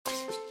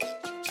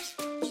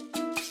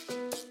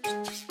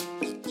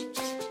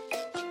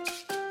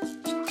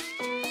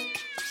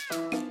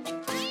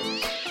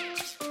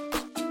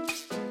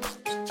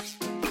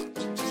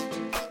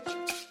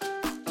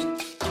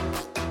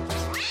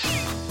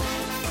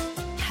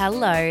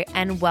Hello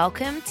and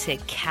welcome to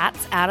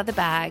Cats Out of the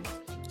Bag.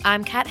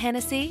 I'm Kat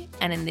Hennessy,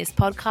 and in this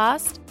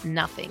podcast,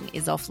 nothing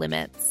is off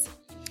limits.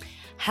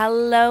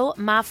 Hello,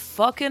 my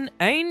fucking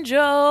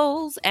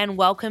angels, and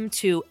welcome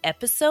to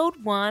episode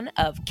 1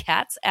 of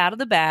Cats Out of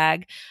the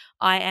Bag.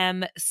 I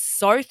am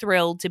so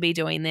thrilled to be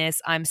doing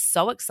this. I'm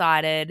so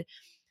excited.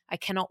 I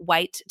cannot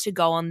wait to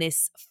go on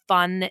this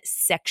fun,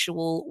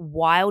 sexual,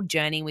 wild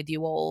journey with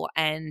you all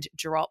and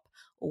drop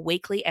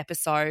weekly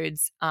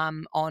episodes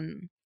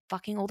on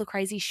fucking all the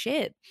crazy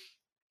shit.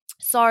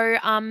 So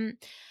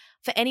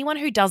for anyone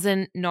who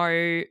doesn't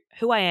know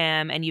who I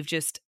am and you've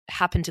just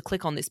happened to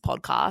click on this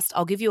podcast,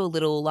 I'll give you a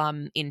little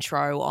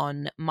intro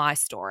on my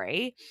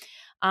story.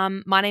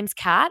 My name's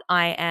Kat.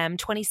 I am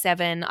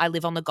 27. I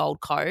live on the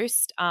Gold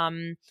Coast.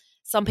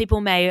 Some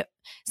people may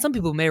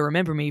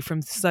remember me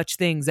from such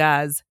things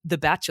as The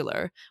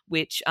Bachelor,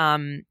 which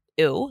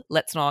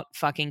let's not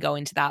fucking go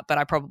into that, but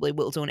I probably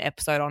will do an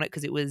episode on it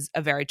because it was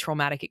a very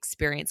traumatic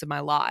experience of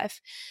my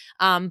life.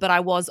 But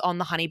I was on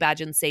the Honey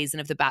Badger season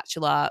of The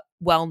Bachelor,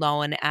 well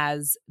known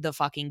as the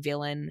fucking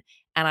villain,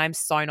 and I'm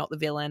so not the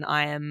villain.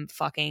 I am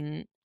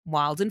fucking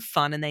wild and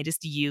fun, and they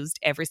just used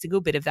every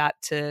single bit of that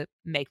to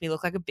make me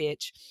look like a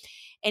bitch.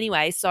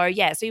 Anyway, so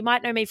you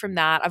might know me from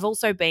that. I've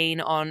also been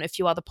on a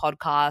few other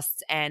podcasts,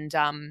 and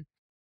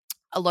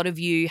a lot of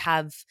you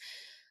have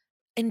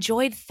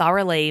enjoyed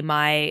thoroughly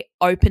my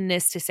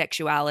openness to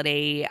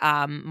sexuality,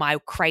 my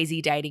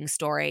crazy dating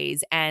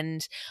stories,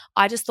 and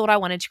I just thought I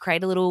wanted to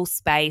create a little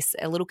space,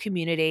 a little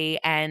community,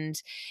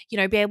 and, you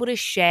know, be able to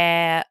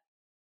share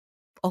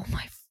all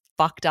my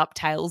fucked up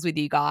tales with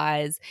you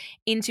guys,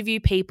 interview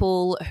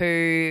people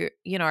who,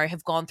 you know,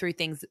 have gone through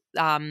things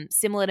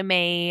similar to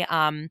me.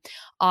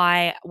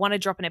 I want to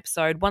drop an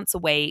episode once a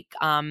week.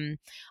 I'm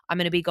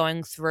going to be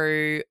going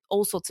through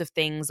all sorts of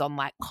things on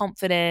like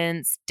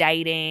confidence,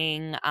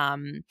 dating,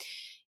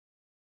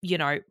 you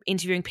know,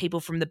 interviewing people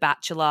from The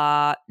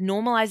Bachelor,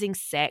 normalizing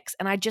sex.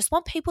 And I just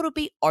want people to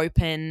be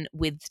open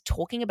with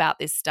talking about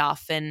this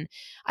stuff. And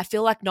I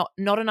feel like not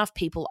enough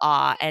people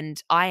are,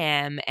 and I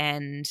am,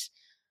 and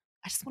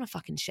I just want to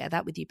fucking share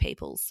that with you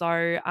people. So,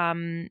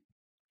 I'm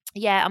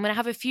going to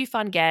have a few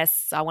fun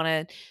guests. I want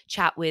to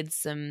chat with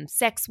some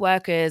sex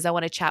workers. I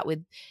want to chat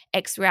with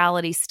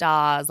ex-reality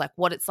stars, like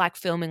what it's like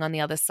filming on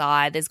the other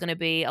side. There's going to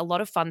be a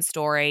lot of fun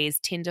stories,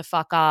 Tinder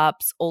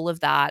fuck-ups, all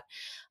of that.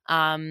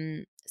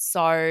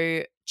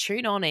 So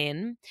tune on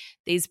in.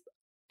 These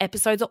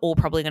episodes are all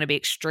probably going to be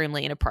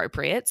extremely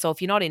inappropriate. So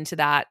if you're not into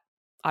that,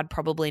 I'd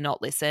probably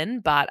not listen.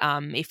 But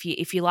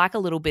if you like a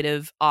little bit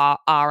of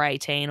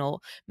R18, or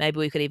maybe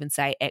we could even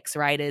say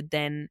X-rated,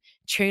 then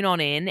tune on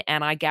in,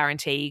 and I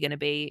guarantee you're going to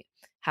be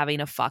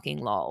having a fucking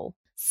lol.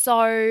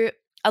 So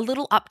a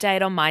little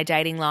update on my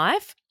dating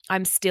life.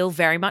 I'm still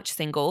very much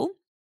single.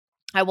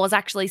 I was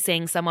actually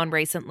seeing someone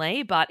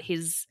recently, but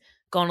he's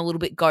gone a little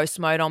bit ghost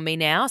mode on me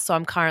now. So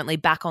I'm currently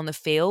back on the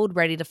field,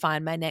 ready to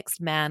find my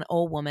next man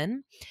or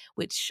woman,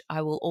 which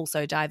I will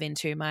also dive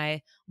into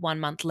my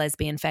 1-month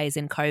lesbian phase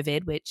in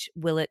COVID, which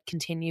will it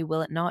continue?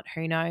 Will it not?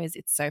 Who knows?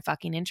 It's so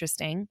fucking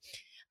interesting.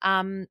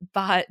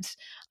 But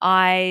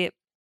I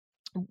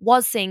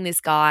was seeing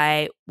this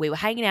guy. We were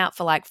hanging out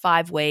for like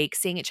 5 weeks,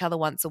 seeing each other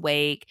once a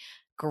week.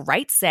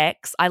 Great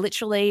sex. I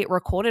literally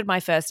recorded my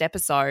first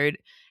episode,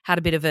 had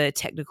a bit of a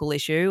technical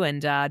issue,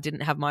 and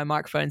didn't have my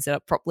microphone set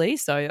up properly.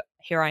 So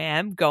here I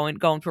am going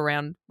for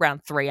round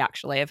 3,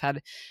 actually. I've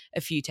had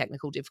a few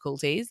technical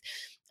difficulties.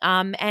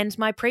 And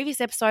my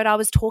previous episode, I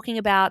was talking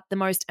about the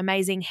most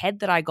amazing head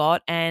that I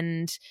got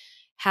and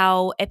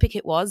how epic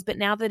it was. But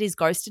now that he's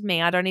ghosted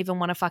me, I don't even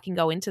want to fucking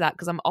go into that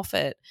because I'm off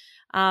it.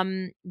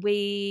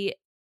 We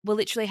were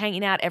literally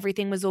hanging out.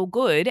 Everything was all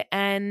good.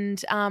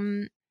 And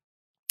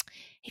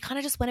he kind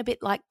of just went a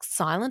bit like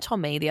silent on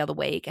me the other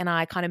week, and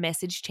I kind of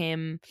messaged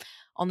him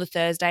on the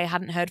Thursday. I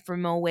hadn't heard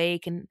from him all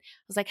week, and I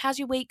was like, how's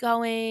your week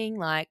going?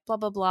 Like, blah,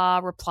 blah, blah.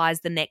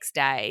 Replies the next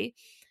day.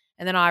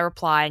 And then I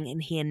reply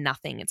and hear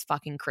nothing. It's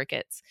fucking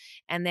crickets.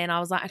 And then I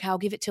was like, okay, I'll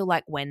give it till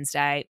like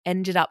Wednesday.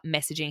 Ended up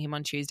messaging him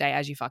on Tuesday,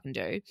 as you fucking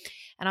do.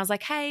 And I was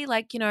like, hey,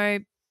 like, you know,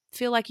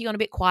 feel like you're gone a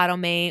bit quiet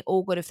on me.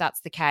 All good if that's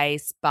the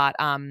case. But,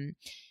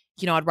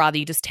 you know, I'd rather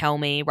you just tell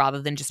me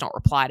rather than just not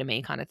reply to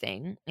me, kind of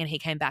thing. And he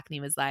came back and he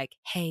was like,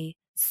 hey,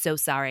 so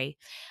sorry.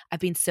 I've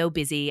been so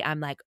busy.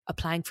 I'm like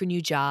applying for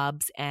new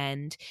jobs,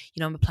 and, you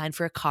know, I'm applying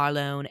for a car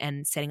loan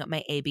and setting up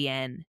my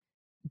ABN, ...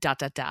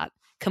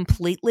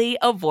 Completely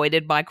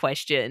avoided my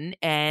question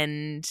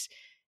and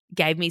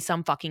gave me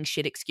some fucking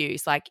shit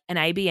excuse. Like, an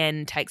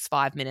ABN takes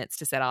 5 minutes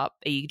to set up.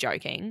 Are you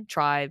joking?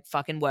 Try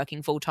fucking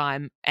working full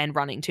time and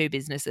running 2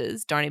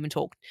 businesses.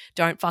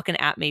 Don't fucking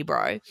at me,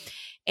 bro.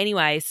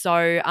 Anyway,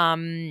 so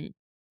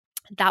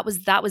that was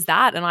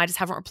that, and I just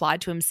haven't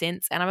replied to him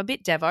since. And I'm a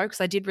bit devo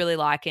because I did really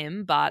like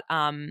him, but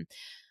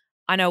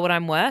I know what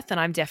I'm worth, and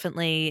I'm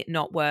definitely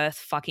not worth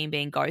fucking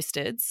being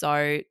ghosted.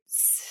 So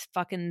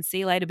fucking see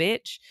you later,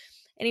 bitch.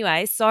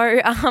 Anyway,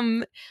 so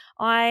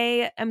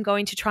I am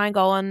going to try and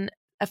go on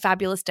a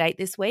fabulous date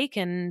this week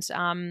and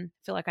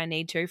feel like I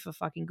need to for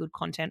fucking good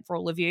content for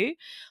all of you.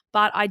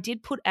 But I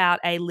did put out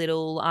a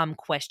little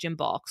question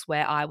box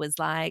where I was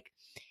like,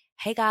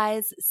 hey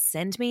guys,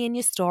 send me in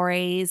your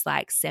stories,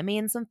 like send me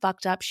in some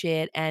fucked up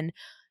shit. And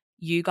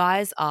you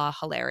guys are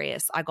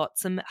hilarious. I got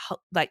some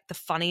like the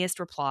funniest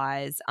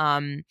replies,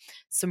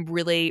 some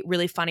really,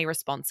 really funny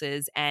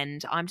responses,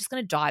 and I'm just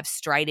going to dive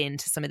straight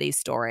into some of these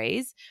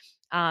stories.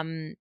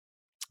 I'm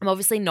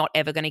obviously not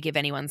ever going to give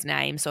anyone's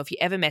name, so if you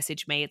ever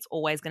message me, it's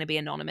always going to be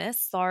anonymous.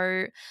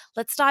 So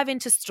let's dive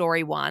into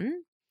story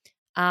one.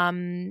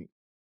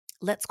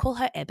 Let's call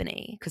her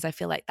Ebony because I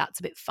feel like that's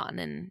a bit fun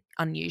and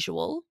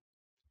unusual.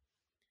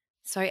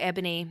 So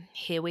Ebony,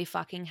 here we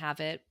fucking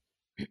have it.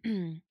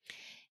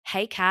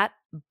 Hey, Kat,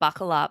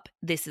 buckle up.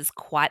 This is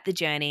quite the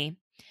journey.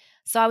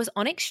 So I was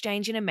on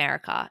exchange in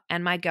America,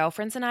 and my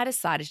girlfriends and I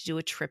decided to do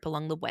a trip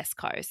along the West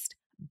Coast.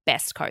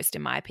 Best coast,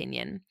 in my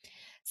opinion.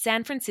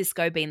 San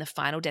Francisco being the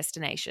final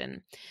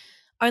destination.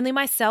 Only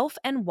myself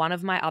and one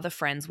of my other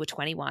friends were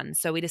 21,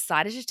 so we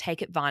decided to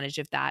take advantage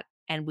of that,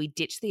 and we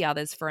ditched the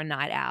others for a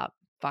night out.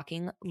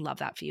 Fucking love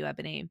that for you,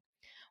 Ebony.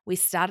 We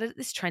started at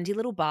this trendy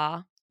little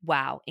bar.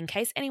 Wow, in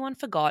case anyone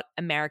forgot,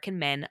 American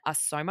men are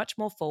so much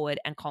more forward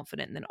and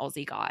confident than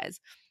Aussie guys.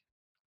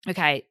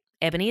 Okay,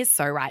 Ebony is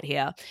so right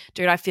here.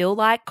 Dude, I feel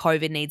like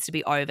COVID needs to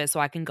be over so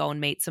I can go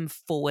and meet some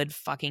forward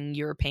fucking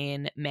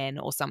European men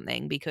or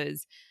something,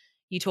 because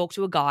you talk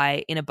to a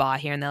guy in a bar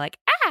here and they're like,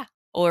 ah,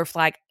 or if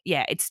like,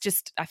 yeah, it's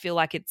just, I feel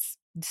like it's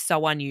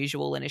so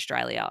unusual in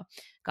Australia.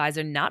 Guys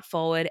are not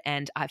forward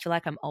and I feel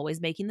like I'm always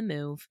making the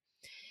move.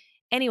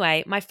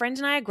 Anyway, my friend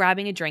and I are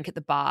grabbing a drink at the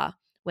bar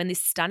when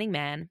this stunning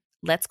man,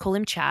 let's call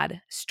him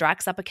Chad,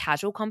 strikes up a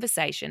casual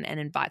conversation and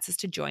invites us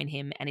to join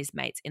him and his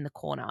mates in the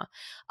corner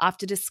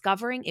after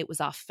discovering it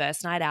was our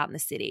first night out in the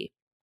city.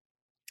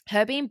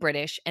 Her being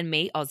British and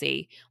me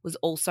Aussie was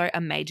also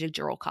a major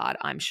draw card,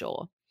 I'm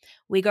sure.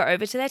 We go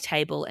over to their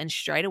table and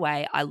straight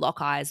away I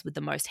lock eyes with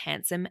the most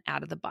handsome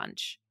out of the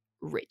bunch,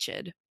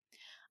 Richard.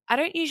 I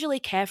don't usually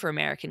care for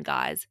American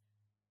guys,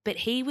 but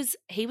he was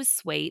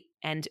sweet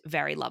and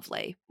very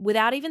lovely.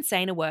 Without even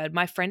saying a word,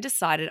 my friend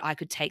decided I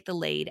could take the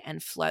lead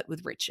and flirt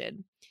with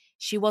Richard.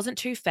 She wasn't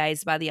too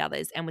fazed by the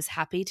others and was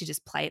happy to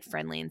just play it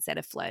friendly instead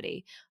of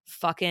flirty.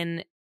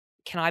 Fucking,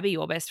 can I be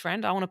your best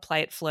friend? I want to play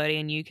it flirty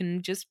and you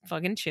can just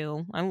fucking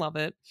chill. I love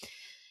it.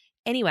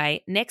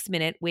 Anyway, next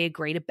minute, we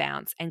agree to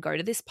bounce and go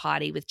to this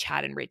party with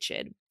Chad and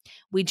Richard.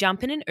 We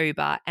jump in an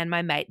Uber and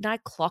my mate and I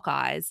clock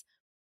eyes,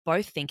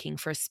 both thinking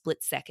for a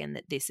split second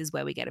that this is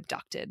where we get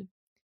abducted.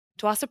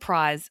 To our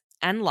surprise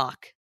and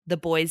luck, the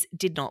boys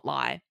did not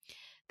lie.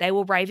 They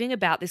were raving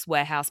about this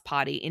warehouse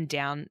party in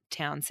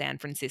downtown San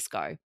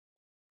Francisco.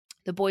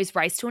 The boys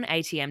raced to an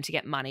ATM to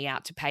get money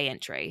out to pay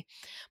entry.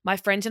 My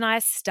friend and I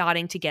are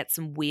starting to get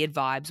some weird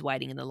vibes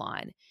waiting in the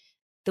line.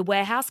 The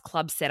warehouse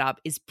club setup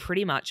is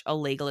pretty much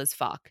illegal as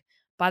fuck.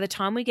 By the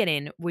time we get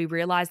in, we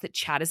realize that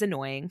Chad is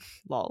annoying,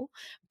 lol,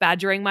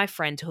 badgering my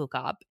friend to hook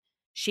up.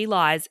 She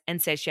lies and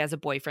says she has a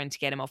boyfriend to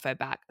get him off her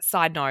back.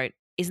 Side note,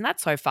 isn't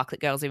that so fuck that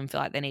girls even feel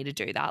like they need to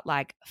do that?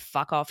 Like,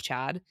 fuck off,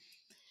 Chad.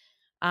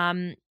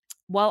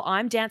 While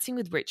I'm dancing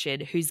with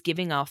Richard, who's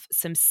giving off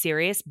some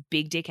serious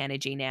big dick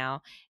energy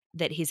now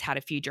that he's had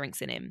a few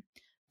drinks in him.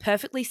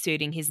 Perfectly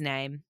suiting his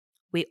name.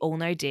 We all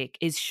know Dick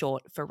is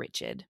short for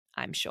Richard,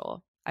 I'm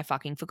sure. I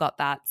fucking forgot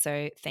that,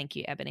 so thank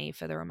you, Ebony,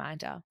 for the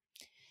reminder.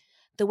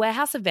 The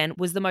warehouse event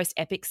was the most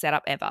epic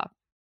setup ever.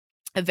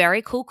 A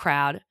very cool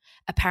crowd.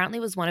 Apparently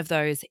was one of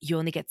those you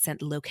only get sent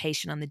the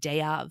location on the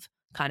day of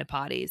kind of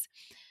parties.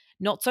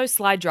 Not so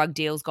sly drug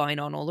deals going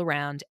on all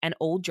around, and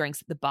all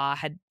drinks at the bar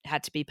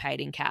had to be paid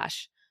in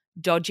cash.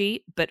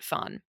 Dodgy, but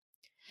fun.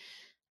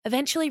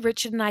 Eventually,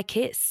 Richard and I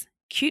kiss.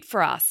 Cute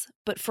for us,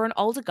 but for an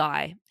older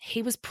guy,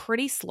 he was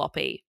pretty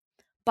sloppy.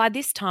 By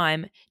this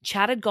time,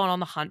 Chad had gone on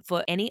the hunt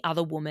for any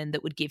other woman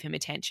that would give him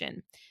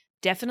attention.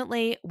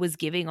 Definitely was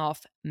giving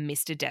off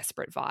Mr.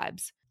 Desperate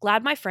vibes.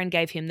 Glad my friend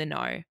gave him the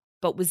no,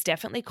 but was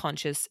definitely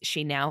conscious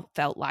she now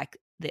felt like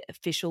the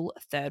official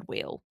third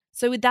wheel.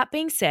 So with that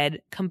being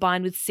said,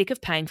 combined with sick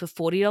of paying for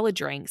 $40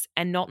 drinks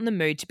and not in the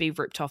mood to be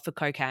ripped off for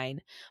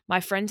cocaine,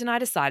 my friend and I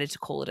decided to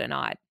call it a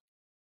night.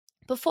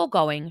 Before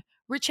going,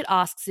 Richard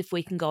asks if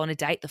we can go on a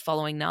date the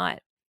following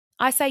night.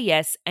 I say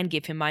yes and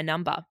give him my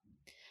number.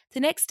 The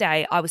next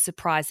day, I was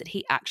surprised that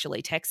he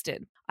actually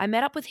texted. I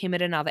met up with him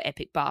at another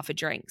epic bar for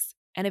drinks,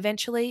 and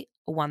eventually,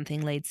 one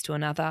thing leads to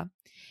another.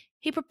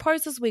 He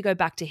proposes we go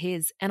back to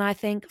his, and I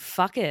think,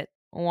 fuck it,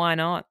 why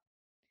not?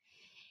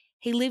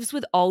 He lives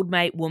with old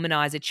mate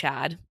womanizer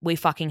Chad. We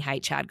fucking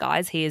hate Chad,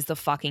 guys. He is the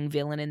fucking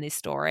villain in this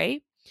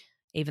story,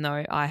 even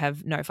though I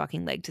have no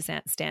fucking leg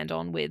to stand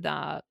on with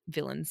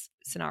villains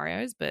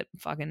scenarios, but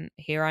fucking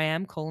here I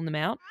am calling them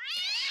out.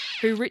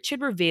 Who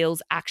Richard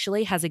reveals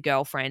actually has a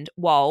girlfriend,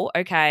 whoa,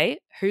 okay,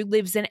 who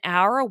lives an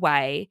hour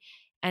away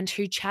and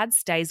who Chad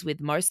stays with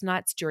most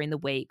nights during the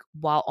week,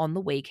 while on the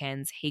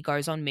weekends he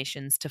goes on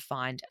missions to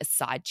find a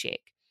side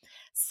chick.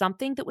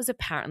 Something that was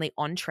apparently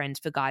on trend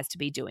for guys to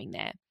be doing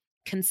there.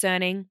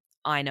 Concerning,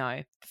 I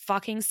know.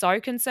 Fucking so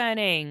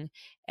concerning.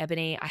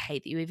 Ebony, I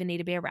hate that you even need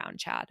to be around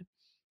Chad.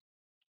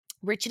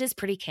 Richard is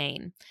pretty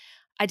keen.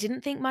 I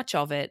didn't think much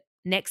of it.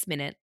 Next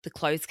minute, the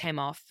clothes came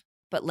off.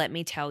 But let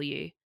me tell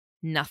you,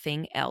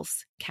 nothing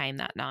else came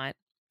that night.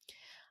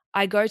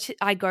 I go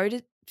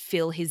to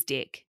feel his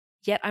dick,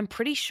 yet I'm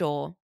pretty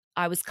sure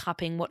I was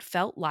cupping what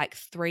felt like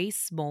 3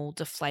 small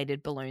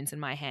deflated balloons in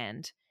my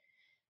hand.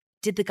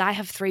 Did the guy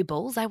have 3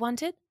 balls, I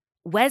wondered?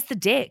 Where's the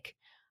dick?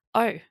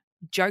 Oh,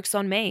 joke's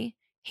on me.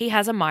 He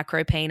has a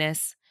micro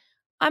penis.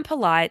 I'm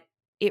polite.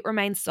 It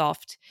remains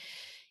soft.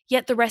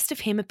 Yet the rest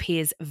of him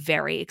appears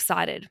very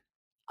excited.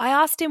 I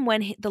asked him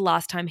when the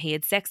last time he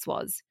had sex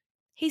was.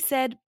 He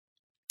said,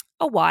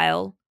 a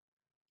while.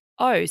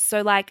 Oh,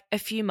 so like a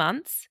few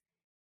months?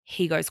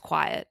 He goes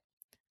quiet.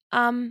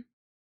 A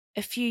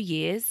few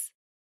years?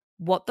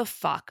 What the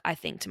fuck, I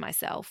think to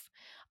myself.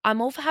 I'm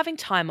all for having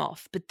time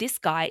off, but this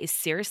guy is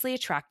seriously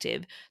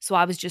attractive, so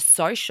I was just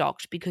so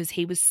shocked because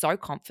he was so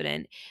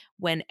confident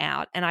when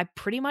out, and I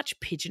pretty much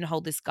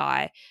pigeonholed this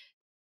guy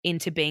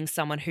into being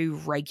someone who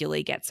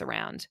regularly gets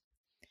around.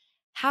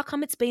 How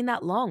come it's been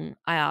that long?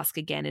 I ask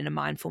again in a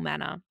mindful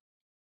manner.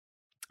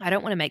 I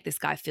don't want to make this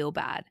guy feel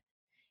bad.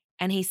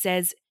 And he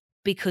says,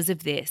 because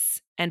of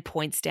this, and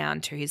points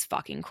down to his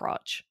fucking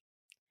crotch.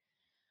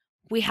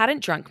 We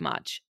hadn't drunk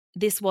much.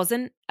 This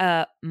wasn't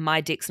a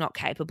my dick's not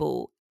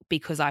capable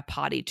because I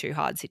partied too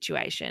hard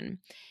situation.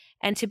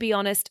 And to be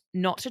honest,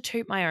 not to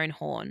toot my own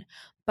horn,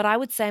 but I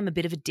would say I'm a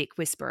bit of a dick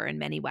whisperer in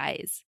many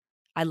ways.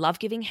 I love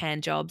giving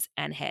hand jobs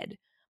and head,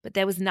 but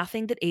there was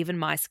nothing that even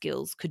my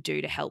skills could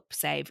do to help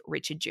save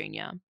Richard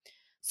Jr.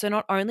 So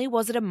not only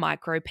was it a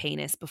micro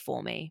penis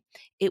before me,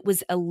 it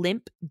was a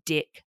limp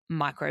dick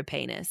micro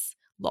penis.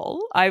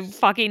 Lol. I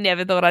fucking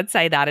never thought I'd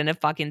say that in a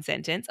fucking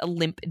sentence. A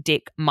limp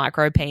dick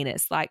micro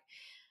penis. Like,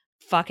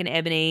 fucking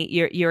Ebony,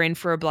 you're in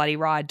for a bloody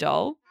ride,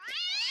 doll.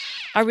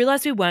 I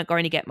realized we weren't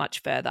going to get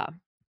much further.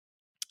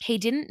 He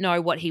didn't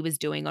know what he was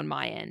doing on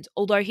my end.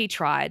 Although he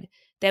tried,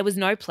 there was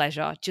no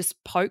pleasure,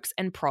 just pokes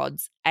and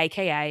prods,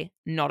 aka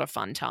not a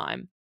fun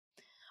time.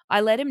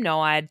 I let him know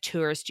I had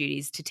tourist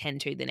duties to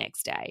tend to the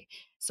next day,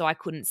 so I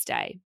couldn't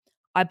stay.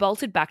 I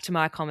bolted back to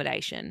my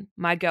accommodation.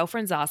 My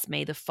girlfriends asked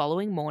me the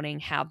following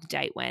morning how the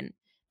date went.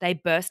 They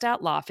burst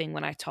out laughing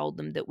when I told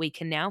them that we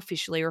can now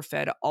officially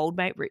refer to old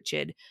mate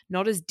Richard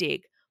not as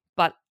Dick,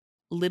 but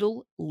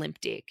Little Limp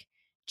Dick.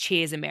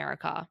 Cheers,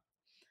 America.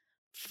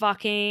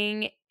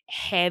 Fucking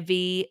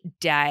heavy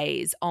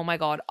days. Oh my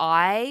God.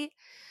 I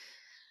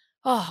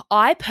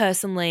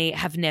personally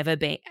have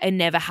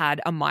never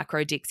had a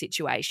micro dick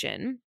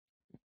situation.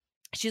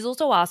 She's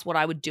also asked what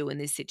I would do in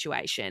this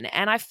situation.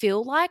 And I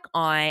feel like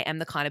I am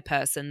the kind of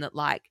person that,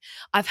 like,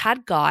 I've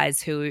had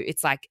guys who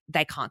it's like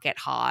they can't get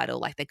hard or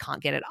like they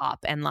can't get it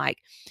up. And like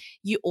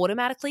you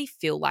automatically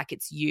feel like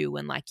it's you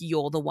and like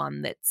you're the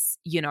one that's,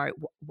 you know,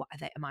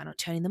 am I not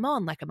turning them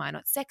on? Like, am I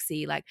not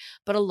sexy? Like,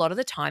 but a lot of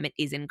the time it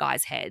is in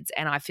guys' heads.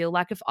 And I feel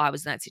like if I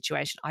was in that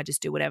situation, I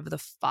just do whatever the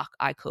fuck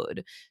I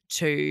could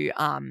to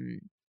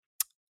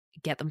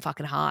get them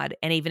fucking hard.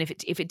 And even if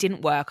it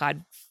didn't work,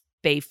 I'd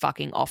be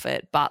fucking off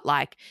it. But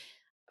like,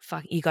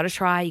 fuck, you got to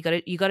try. You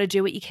got to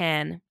do what you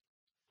can.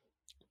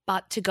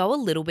 But to go a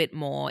little bit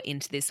more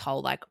into this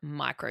whole like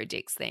micro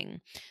dicks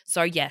thing.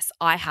 So yes,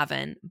 I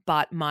haven't,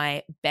 but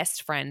my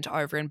best friend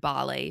over in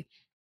Bali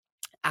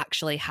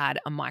actually had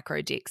a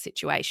micro dick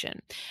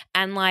situation.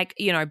 And like,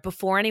 you know,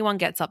 before anyone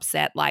gets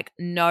upset, like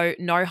no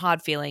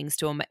hard feelings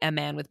to a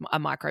man with a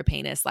micro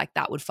penis. Like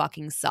that would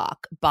fucking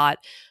suck. But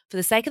for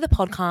the sake of the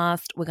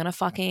podcast, we're going to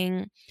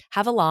fucking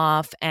have a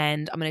laugh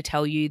and I'm going to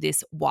tell you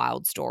this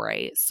wild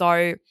story.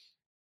 So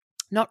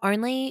not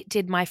only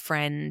did my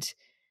friend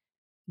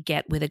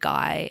get with a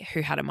guy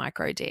who had a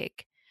micro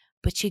dick,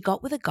 but she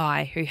got with a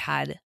guy who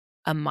had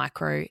a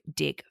micro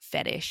dick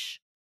fetish.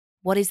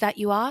 What is that,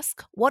 you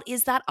ask? What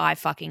is that, I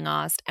fucking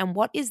asked? And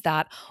what is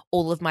that,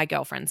 all of my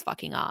girlfriends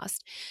fucking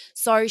asked?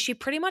 So she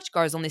pretty much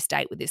goes on this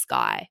date with this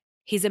guy.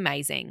 He's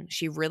amazing.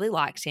 She really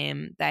liked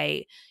him.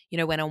 They, you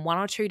know, went on 1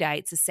 or 2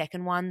 dates. The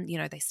second one, you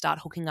know, they start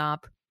hooking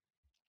up.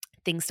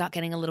 Things start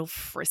getting a little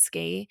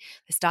frisky.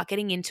 They start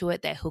getting into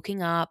it. They're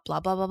hooking up,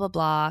 blah, blah, blah, blah,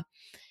 blah.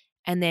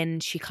 And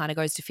then she kind of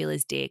goes to feel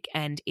his dick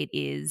and it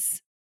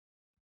is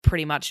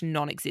pretty much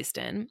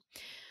non-existent.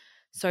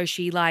 So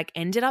she like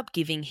ended up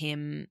giving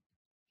him,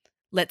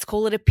 let's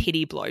call it a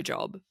pity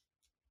blowjob.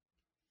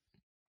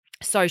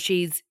 So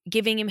she's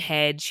giving him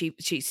head.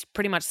 She's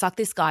pretty much sucked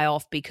this guy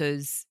off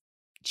because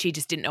she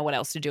just didn't know what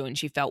else to do and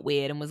she felt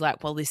weird and was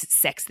like, well, this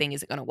sex thing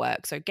isn't going to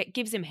work. So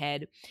gives him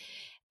head.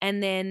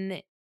 And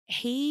then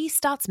he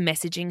starts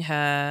messaging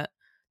her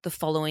the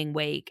following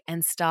week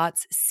and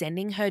starts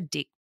sending her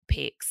dick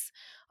pics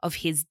of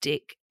his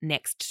dick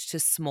next to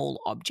small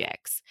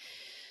objects.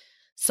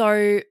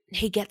 So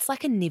he gets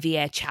like a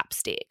Nivea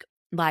chapstick.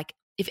 Like,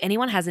 if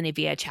anyone has a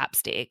Nivea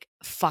chapstick,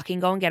 fucking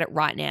go and get it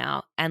right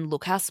now and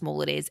look how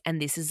small it is.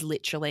 And this is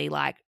literally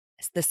like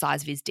the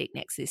size of his dick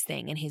next to this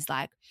thing. And he's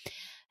like,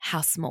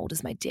 how small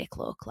does my dick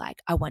look?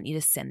 Like, I want you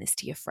to send this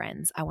to your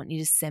friends. I want you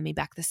to send me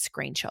back the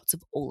screenshots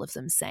of all of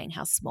them saying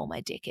how small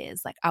my dick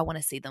is. Like, I want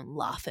to see them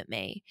laugh at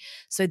me.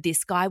 So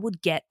this guy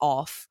would get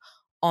off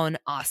on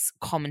us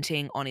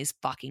commenting on his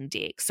fucking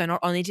dick. So not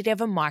only did he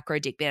have a micro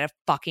dick, but he had a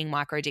fucking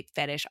micro dick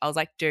fetish. I was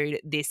like, dude,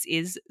 this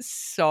is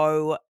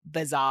so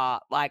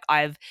bizarre. Like,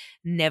 I've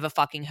never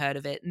fucking heard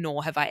of it,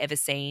 nor have I ever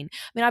seen.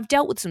 I mean, I've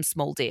dealt with some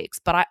small dicks,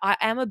 but I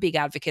am a big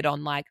advocate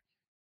on like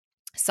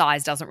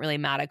size doesn't really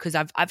matter, because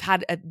I've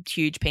had a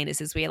huge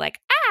penises where you're like,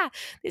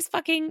 this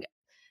fucking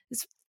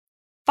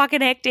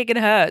hectic and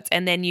hurts.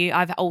 And then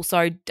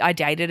I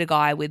dated a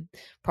guy with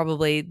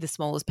probably the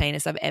smallest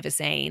penis I've ever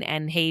seen,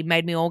 and he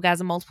made me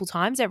orgasm multiple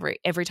times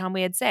every time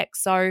we had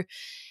sex. So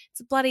it's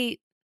a bloody,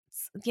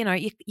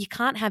 you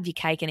can't have your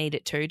cake and eat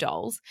it too,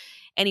 dolls.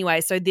 Anyway,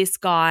 so this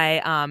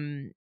guy,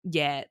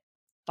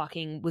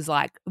 fucking was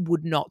like,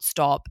 would not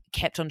stop,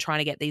 kept on trying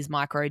to get these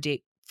micro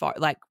dick,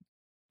 like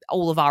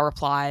all of our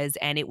replies,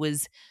 and it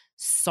was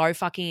so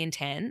fucking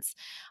intense.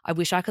 I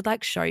wish I could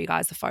like show you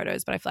guys the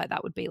photos, but I feel like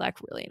that would be like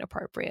really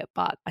inappropriate,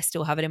 but I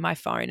still have it in my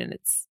phone and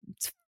it's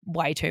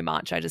way too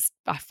much.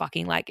 I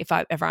fucking like, if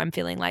I'm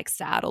feeling like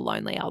sad or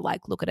lonely, I'll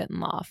like look at it and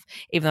laugh,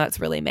 even though it's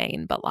really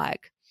mean, but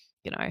like,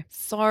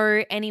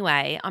 So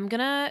anyway, I'm going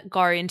to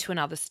go into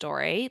another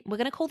story. We're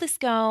going to call this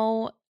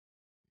girl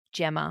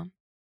Gemma.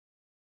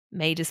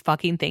 Me just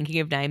fucking thinking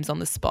of names on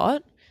the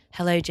spot.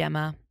 Hello,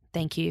 Gemma.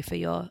 Thank you for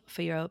your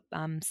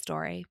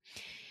story.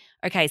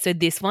 Okay, so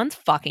this one's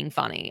fucking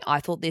funny.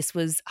 I thought this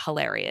was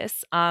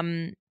hilarious.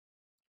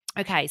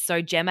 Okay,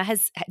 so Gemma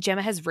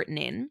has written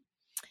in,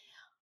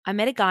 I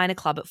met a guy in a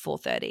club at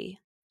 4:30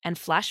 and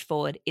flash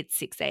forward, it's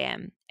 6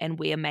 a.m. and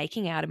we are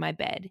making out in my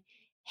bed.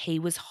 He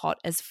was hot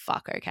as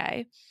fuck,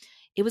 okay?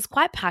 It was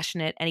quite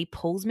passionate and he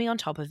pulls me on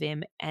top of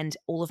him and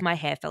all of my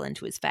hair fell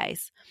into his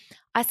face.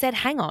 I said,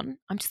 hang on,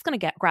 I'm just going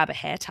to grab a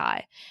hair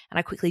tie. And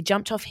I quickly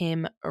jumped off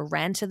him,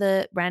 ran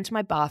to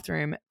my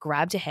bathroom,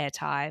 grabbed a hair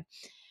tie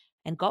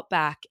and got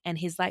back, and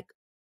he's like,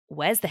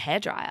 where's the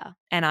hairdryer?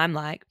 And I'm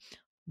like,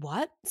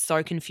 what?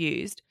 So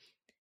confused.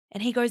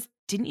 And he goes,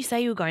 didn't you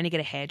say you were going to get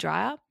a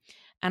hairdryer?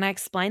 And I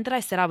explained that I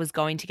said I was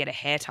going to get a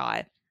hair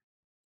tie.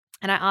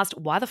 And I asked,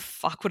 why the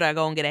fuck would I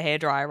go and get a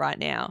hairdryer right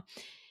now?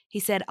 He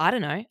said, I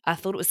don't know. I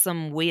thought it was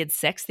some weird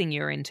sex thing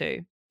you were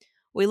into.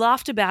 We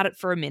laughed about it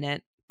for a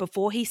minute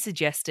before he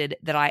suggested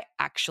that I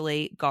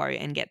actually go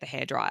and get the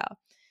hairdryer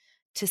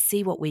to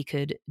see what we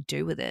could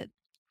do with it.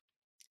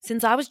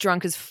 Since I was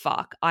drunk as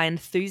fuck, I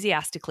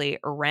enthusiastically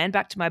ran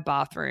back to my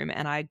bathroom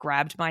and I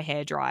grabbed my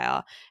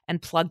hairdryer and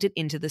plugged it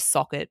into the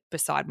socket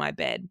beside my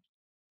bed.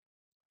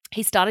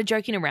 He started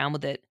joking around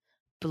with it,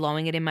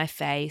 blowing it in my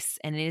face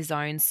and in his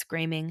own,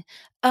 screaming,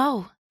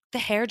 oh, the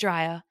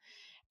hairdryer.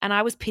 And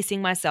I was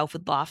pissing myself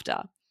with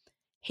laughter.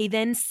 He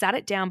then sat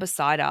it down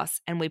beside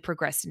us and we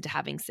progressed into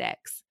having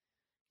sex.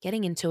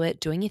 Getting into it,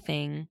 doing your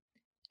thing.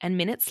 And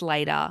minutes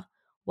later,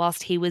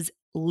 whilst he was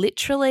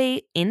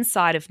literally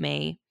inside of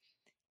me,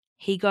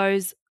 he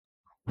goes,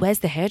 where's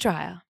the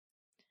hairdryer?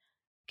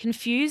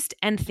 Confused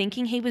and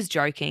thinking he was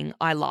joking,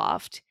 I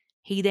laughed.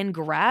 He then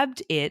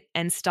grabbed it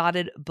and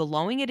started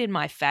blowing it in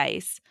my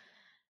face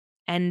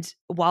and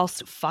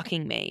whilst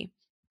fucking me.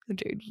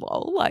 Dude,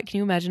 lol. Like, can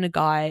you imagine a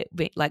guy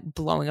like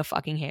blowing a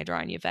fucking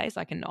hairdryer in your face?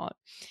 I cannot.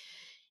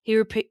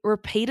 He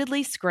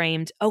repeatedly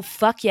screamed, oh,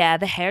 fuck yeah,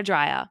 the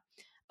hairdryer.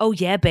 Oh,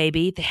 yeah,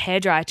 baby, the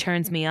hairdryer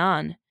turns me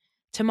on.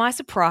 To my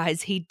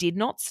surprise, he did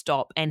not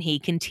stop and he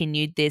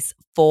continued this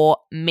for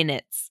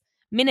minutes.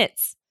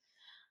 Minutes.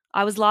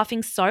 I was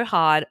laughing so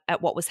hard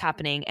at what was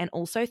happening and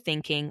also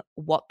thinking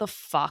what the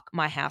fuck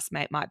my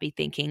housemate might be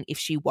thinking if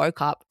she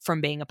woke up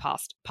from being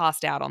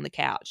passed out on the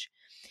couch.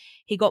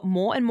 He got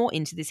more and more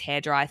into this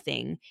hairdryer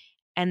thing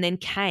and then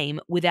came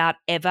without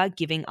ever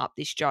giving up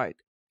this joke.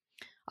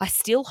 I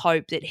still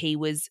hope that he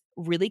was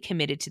really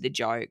committed to the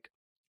joke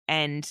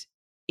and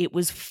it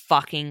was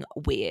fucking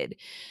weird.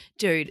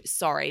 Dude,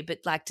 sorry, but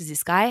like, does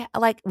this guy,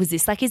 like, was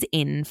this like his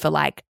in for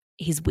like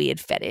his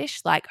weird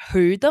fetish? Like,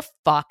 who the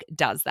fuck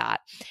does that?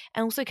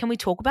 And also, can we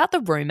talk about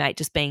the roommate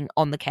just being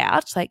on the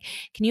couch? Like,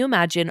 can you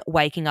imagine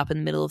waking up in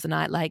the middle of the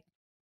night like,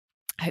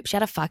 I hope she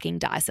had a fucking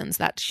Dyson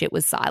so that shit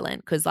was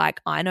silent, because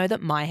like I know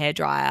that my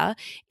hairdryer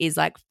is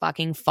like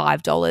fucking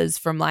 $5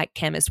 from like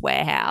Chemist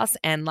Warehouse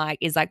and like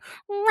is like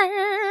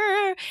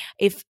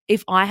if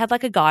I had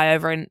like a guy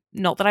over, and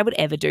not that I would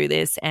ever do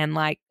this, and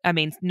like I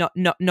mean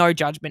no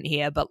judgment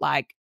here, but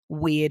like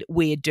weird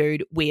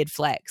dude, weird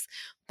flex.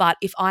 But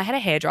if I had a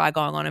hairdryer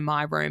going on in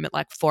my room at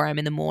like 4 a.m.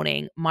 in the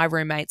morning, my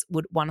roommates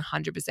would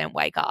 100%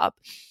 wake up.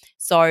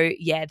 So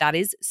yeah, that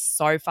is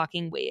so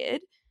fucking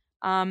weird.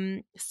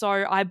 So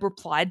I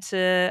replied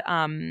to,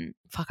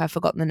 I've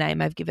forgotten the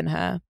name I've given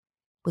her.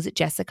 Was it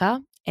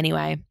Jessica?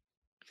 Anyway,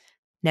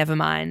 never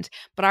mind.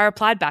 But I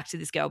replied back to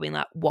this girl being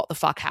like, what the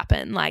fuck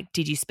happened? Like,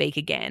 did you speak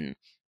again?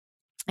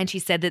 And she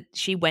said that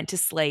she went to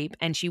sleep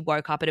and she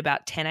woke up at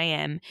about 10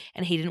 a.m.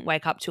 and he didn't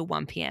wake up till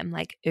 1 p.m.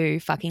 Like, ooh,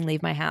 fucking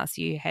leave my house,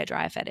 you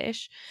hairdryer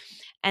fetish.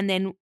 And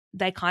then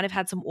they kind of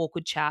had some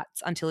awkward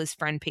chats until his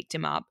friend picked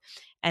him up,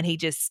 and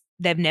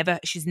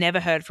she's never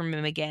heard from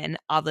him again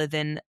other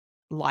than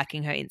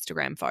liking her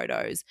Instagram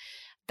photos.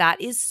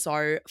 That is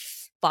so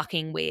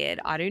fucking weird.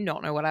 I do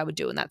not know what I would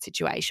do in that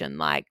situation.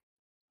 Like,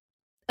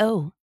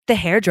 oh, the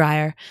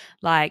hairdryer.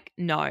 Like,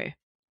 no.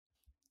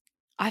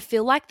 I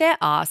feel like there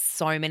are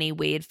so many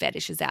weird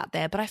fetishes out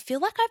there, but I feel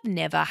like I've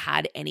never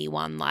had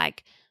anyone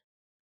like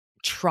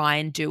try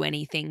and do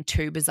anything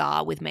too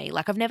bizarre with me.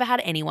 Like, I've never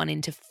had anyone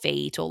into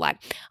feet, or like,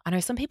 I know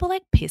some people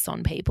like piss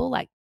on people.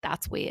 Like,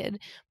 that's weird.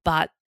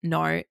 But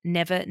no,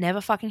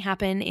 never fucking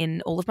happen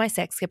in all of my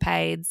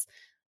sexcapades.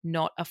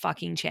 Not a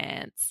fucking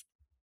chance.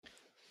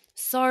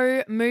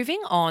 So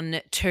moving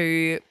on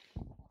to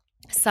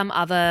some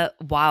other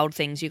wild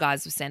things you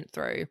guys have sent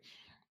through.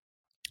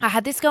 I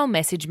had this girl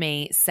message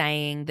me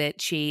saying that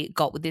she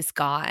got with this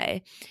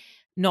guy.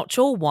 Not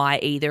sure why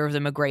either of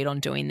them agreed on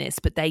doing this,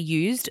 but they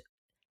used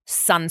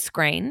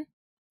sunscreen.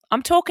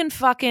 I'm talking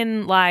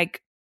fucking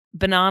like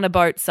banana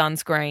boat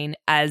sunscreen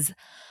as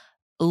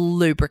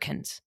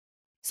lubricant.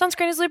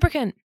 Sunscreen is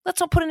lubricant. Let's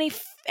not put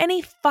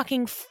any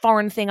fucking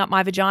foreign thing up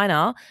my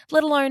vagina,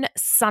 let alone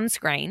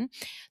sunscreen.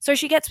 So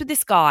she gets with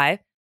this guy.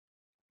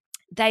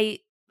 They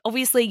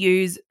obviously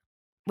use,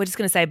 we're just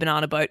going to say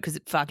banana boat because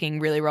it fucking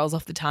really rolls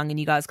off the tongue and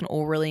you guys can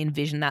all really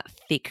envision that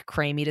thick,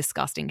 creamy,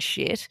 disgusting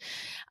shit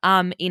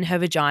in her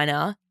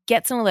vagina.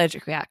 Gets an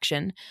allergic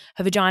reaction.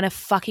 Her vagina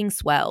fucking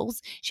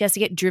swells. She has to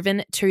get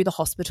driven to the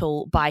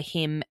hospital by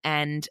him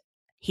and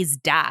his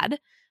dad.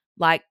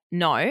 Like,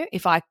 no,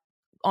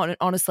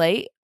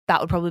 honestly, that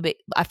would probably be,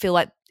 I feel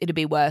like it'd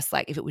be worse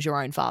like if it was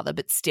your own father,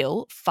 but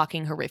still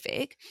fucking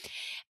horrific.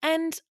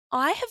 And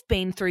I have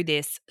been through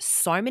this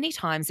so many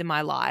times in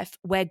my life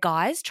where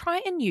guys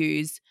try and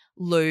use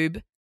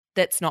lube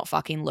that's not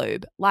fucking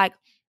lube. Like,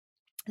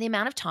 the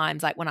amount of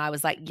times like when I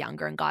was like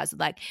younger and guys would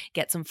like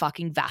get some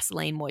fucking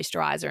Vaseline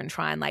moisturizer and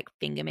try and like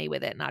finger me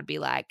with it, and I'd be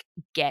like,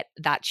 get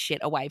that shit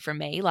away from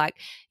me. Like,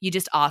 you're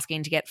just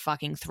asking to get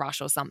fucking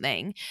thrush or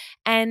something.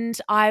 And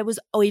I was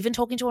even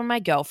talking to one of my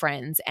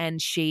girlfriends,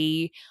 and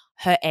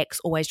her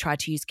ex always tried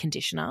to use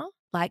conditioner,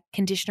 like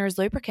conditioner as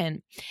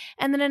lubricant.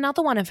 And then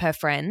another one of her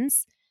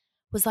friends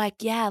was like,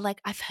 yeah, like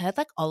I've heard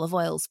like olive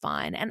oil's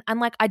fine. And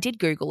like I did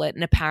Google it,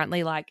 and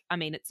apparently like, I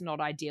mean, it's not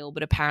ideal,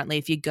 but apparently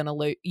if you're going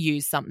to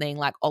use something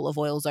like olive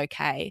oil's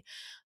okay.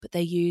 But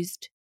they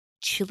used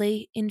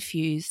chili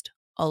infused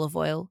olive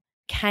oil.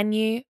 Can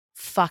you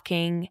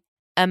fucking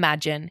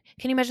imagine?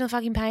 Can you imagine the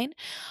fucking pain?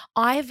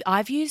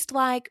 I've used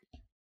like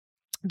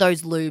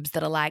those lubes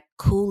that are like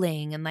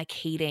cooling and like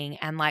heating,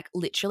 and like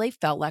literally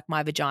felt like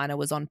my vagina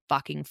was on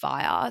fucking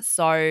fire.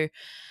 So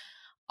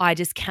I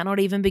just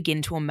cannot even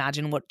begin to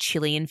imagine what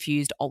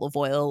chili-infused olive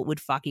oil would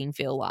fucking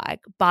feel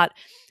like. But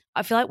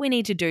I feel like we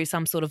need to do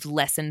some sort of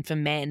lesson for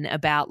men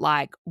about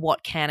like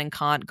what can and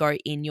can't go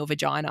in your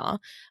vagina.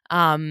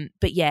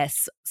 But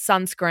yes,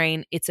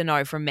 sunscreen, it's a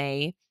no from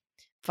me.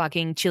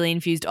 Fucking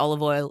chili-infused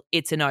olive oil,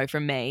 it's a no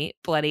from me.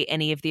 Bloody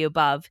any of the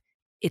above,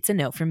 it's a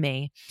no from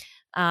me.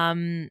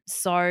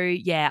 So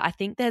yeah, I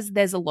think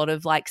there's a lot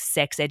of like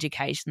sex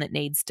education that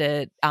needs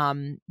to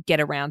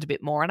get around a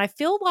bit more. And I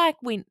feel like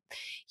we,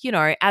 you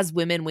know, as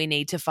women, we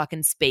need to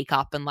fucking speak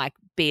up and like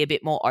be a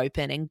bit more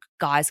open, and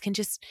guys can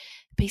just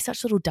be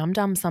such little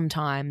dum-dums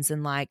sometimes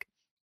and like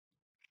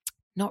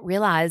not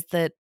realize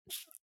that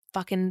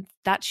fucking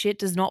that shit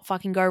does not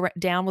fucking go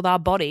down with our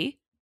body.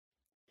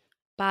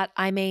 But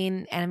I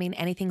mean,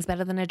 anything's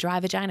better than a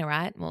dry vagina,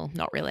 right? Well,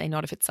 not really,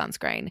 not if it's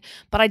sunscreen.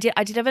 But I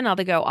did have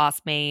another girl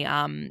ask me,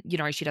 you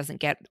know, she doesn't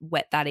get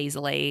wet that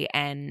easily,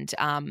 and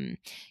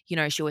you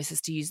know, she always has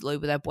to use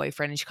lube with her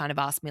boyfriend, and she kind of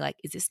asked me like,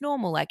 is this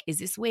normal? Like, is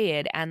this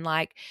weird? And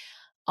like,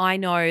 I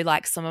know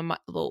like some of my,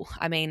 well,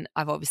 I mean,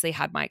 I've obviously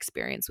had my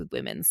experience with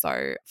women,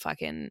 so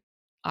fucking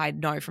I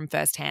know from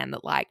firsthand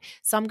that like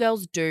some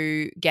girls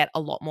do get a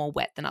lot more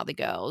wet than other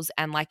girls,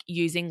 and like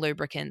using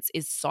lubricants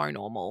is so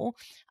normal.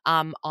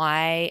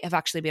 I have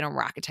actually been on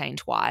Roaccutane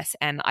twice,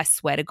 and I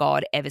swear to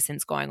God, ever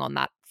since going on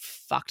that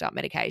fucked up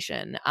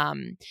medication,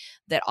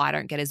 that I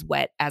don't get as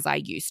wet as I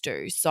used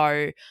to.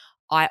 So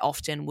I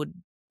often would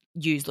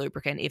use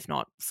lubricant, if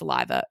not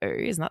saliva. Ooh,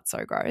 isn't that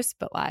so gross?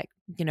 But like,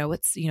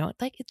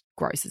 like it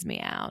grosses me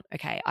out.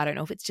 Okay, I don't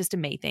know if it's just a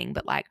me thing,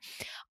 but like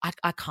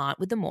I can't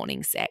with the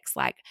morning sex.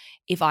 Like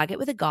if I get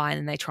with a guy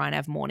and they try and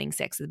have morning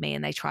sex with me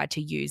and they try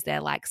to use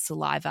their like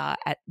saliva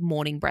at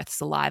morning breath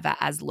saliva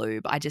as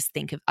lube, I just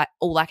think of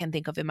all I can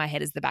think of in my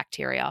head is the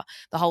bacteria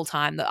the whole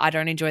time. That I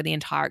don't enjoy the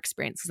entire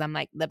experience because I'm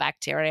like, the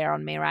bacteria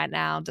on me right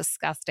now,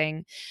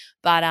 disgusting.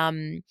 But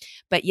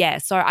yeah,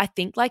 so I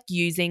think like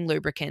using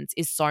lubricants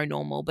is so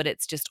normal, but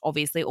it's just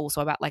obviously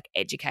also about like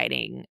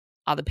educating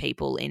other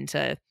people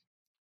into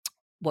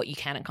what you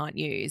can and can't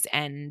use.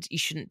 And you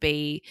shouldn't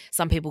be,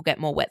 some people get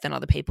more wet than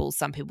other people,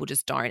 some people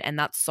just don't, and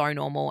that's so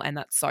normal and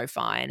that's so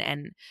fine.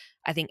 And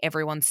I think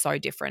everyone's so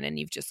different, and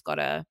you've just got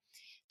to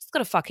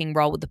fucking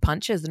roll with the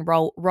punches and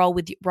roll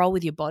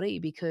with your body,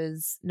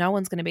 because no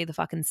one's going to be the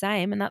fucking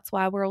same, and that's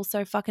why we're all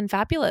so fucking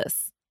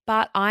fabulous.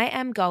 But I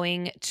am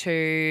going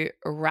to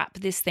wrap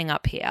this thing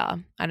up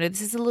here. I know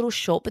this is a little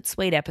short but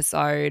sweet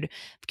episode.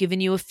 I've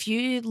given you a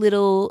few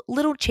little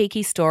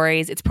cheeky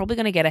stories. It's probably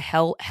going to get a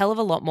hell of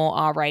a lot more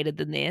R-rated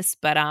than this,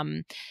 but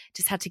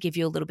just had to give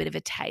you a little bit of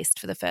a taste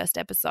for the first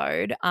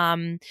episode.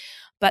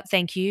 But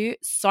thank you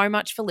so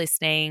much for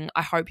listening.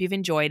 I hope you've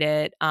enjoyed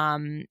it.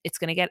 It's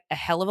going to get a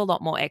hell of a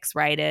lot more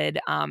X-rated.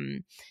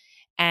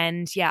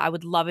 And yeah, I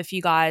would love if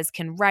you guys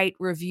can rate,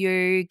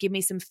 review, give me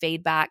some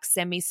feedback,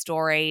 send me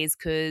stories,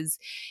 because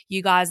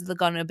you guys are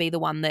going to be the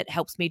one that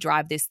helps me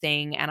drive this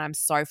thing. And I'm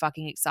so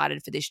fucking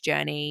excited for this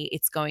journey.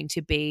 It's going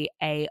to be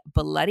a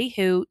bloody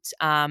hoot.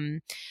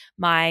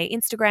 My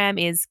Instagram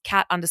is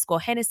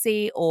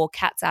cat_Hennessy or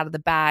cats out of the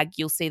bag.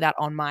 You'll see that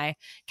on my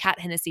Cat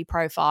Hennessy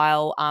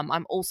profile.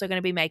 I'm also going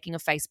to be making a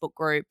Facebook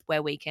group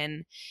where we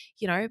can,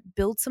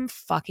 build some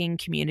fucking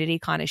community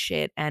kind of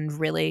shit and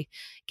really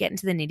get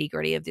into the nitty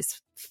gritty of this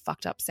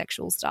fucked up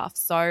sexual stuff.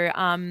 So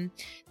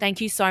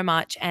thank you so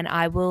much, and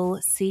I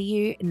will see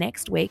you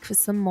next week for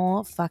some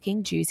more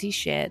fucking juicy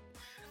shit.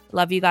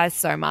 Love you guys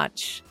so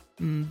much.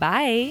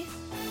 Bye.